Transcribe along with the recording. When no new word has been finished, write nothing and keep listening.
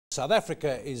South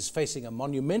Africa is facing a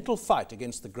monumental fight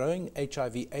against the growing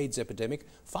HIV/AIDS epidemic.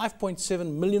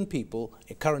 5.7 million people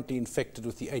are currently infected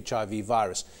with the HIV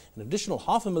virus. An additional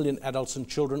 500,000 adults and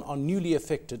children are newly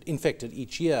infected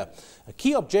each year. A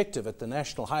key objective at the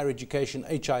National Higher Education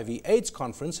HIV/AIDS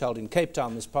Conference held in Cape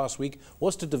Town this past week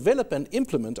was to develop and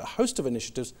implement a host of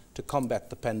initiatives to combat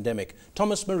the pandemic.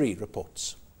 Thomas Marie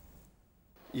reports.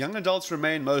 Young adults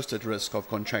remain most at risk of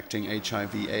contracting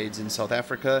HIV/AIDS in South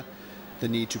Africa. The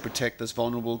need to protect this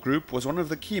vulnerable group was one of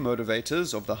the key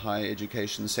motivators of the higher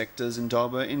education sector's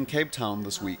endeavour in Cape Town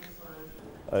this week.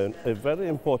 A very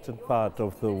important part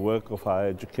of the work of higher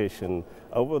education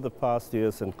over the past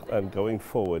years and going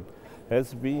forward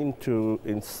has been to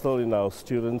instill in our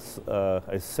students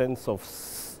a sense of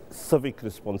civic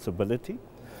responsibility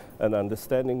and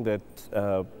understanding that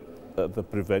the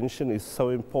prevention is so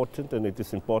important, and it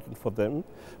is important for them,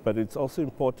 but it's also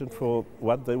important for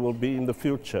what they will be in the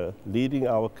future, leading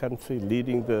our country,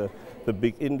 leading the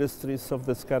big industries of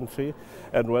this country.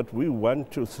 And what we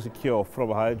want to secure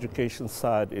from a higher education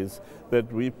side is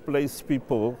that we place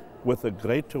people with a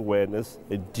great awareness,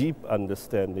 a deep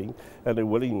understanding, and a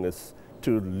willingness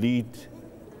to lead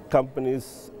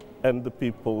companies and the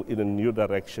people in a new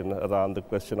direction around the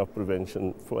question of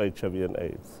prevention for HIV and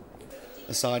AIDS.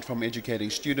 Aside from educating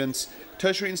students,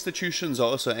 tertiary institutions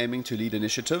are also aiming to lead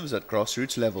initiatives at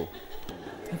grassroots level.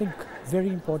 I think very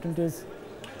important is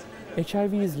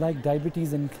HIV is like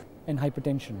diabetes and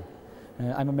hypertension.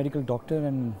 I'm a medical doctor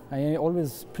and I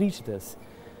always preach this.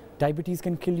 Diabetes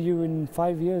can kill you in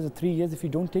 5 years or 3 years if you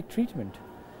don't take treatment.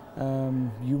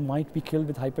 You might be killed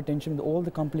with hypertension with all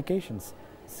the complications.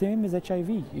 Same as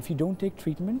HIV. If you don't take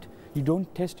treatment, you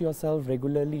don't test yourself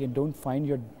regularly and don't find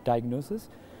your diagnosis,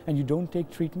 and you don't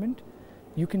take treatment,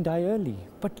 you can die early.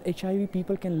 But HIV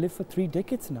people can live for 3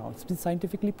 decades now. It's been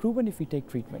scientifically proven if we take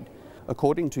treatment.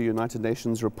 According to a United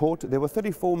Nations report, there were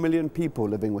 34 million people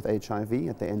living with HIV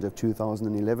at the end of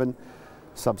 2011.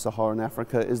 Sub-Saharan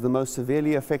Africa is the most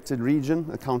severely affected region,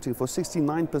 accounting for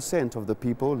 69% of the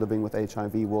people living with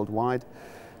HIV worldwide.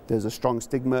 There's a strong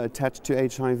stigma attached to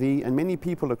HIV, and many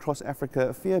people across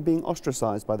Africa fear being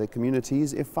ostracized by their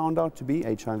communities if found out to be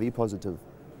HIV positive.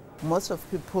 Most of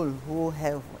people who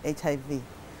have HIV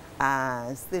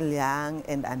are still young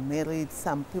and unmarried.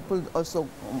 Some people also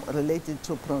related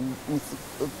to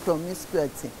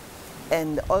promiscuity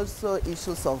and also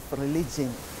issues of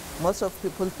religion. Most of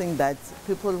people think that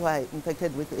people who are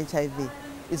infected with HIV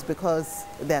is because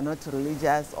they are not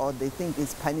religious or they think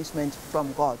it's punishment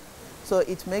from God. So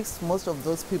it makes most of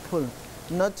those people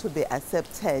not to be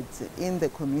accepted in the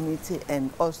community and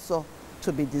also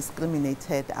to be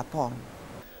discriminated upon.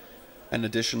 An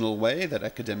additional way that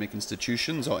academic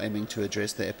institutions are aiming to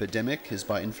address the epidemic is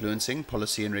by influencing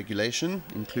policy and regulation,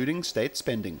 including state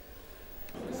spending.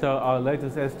 So our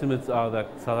latest estimates are that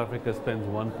South Africa spends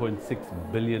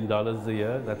 $1.6 billion a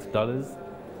year, that's dollars,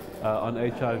 on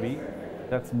HIV.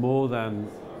 That's more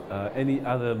than any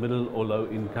other middle or low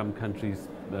income countries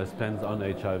spends on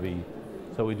HIV.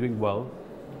 So we're doing well.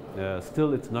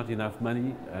 Still, it's not enough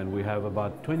money, and we have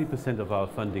about 20% of our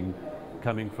funding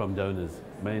coming from donors,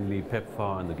 mainly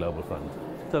PEPFAR and the Global Fund.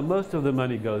 So most of the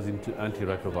money goes into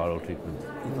antiretroviral treatment,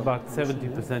 about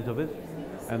 70% of it,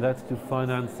 and that's to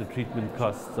finance the treatment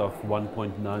costs of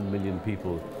 1.9 million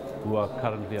people who are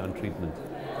currently on treatment.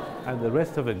 And the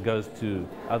rest of it goes to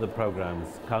other programs,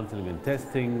 counseling and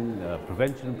testing,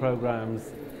 prevention programs,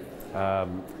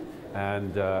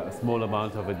 and a small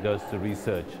amount of it goes to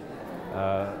research.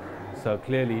 So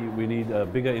clearly we need a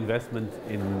bigger investment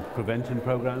in prevention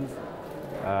programs,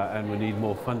 and we need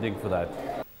more funding for that.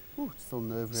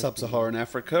 Sub-Saharan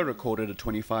Africa recorded a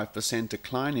 25%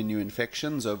 decline in new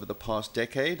infections over the past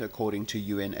decade, according to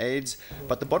UNAIDS.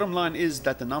 But the bottom line is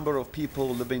that the number of people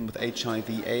living with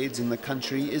HIV/AIDS in the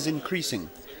country is increasing.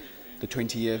 The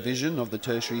 20-year vision of the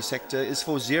tertiary sector is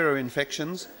for 0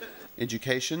 infections.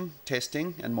 Education,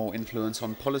 testing, and more influence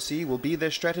on policy will be their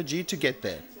strategy to get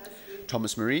there.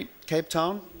 Thomas Marie, Cape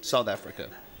Town, South Africa.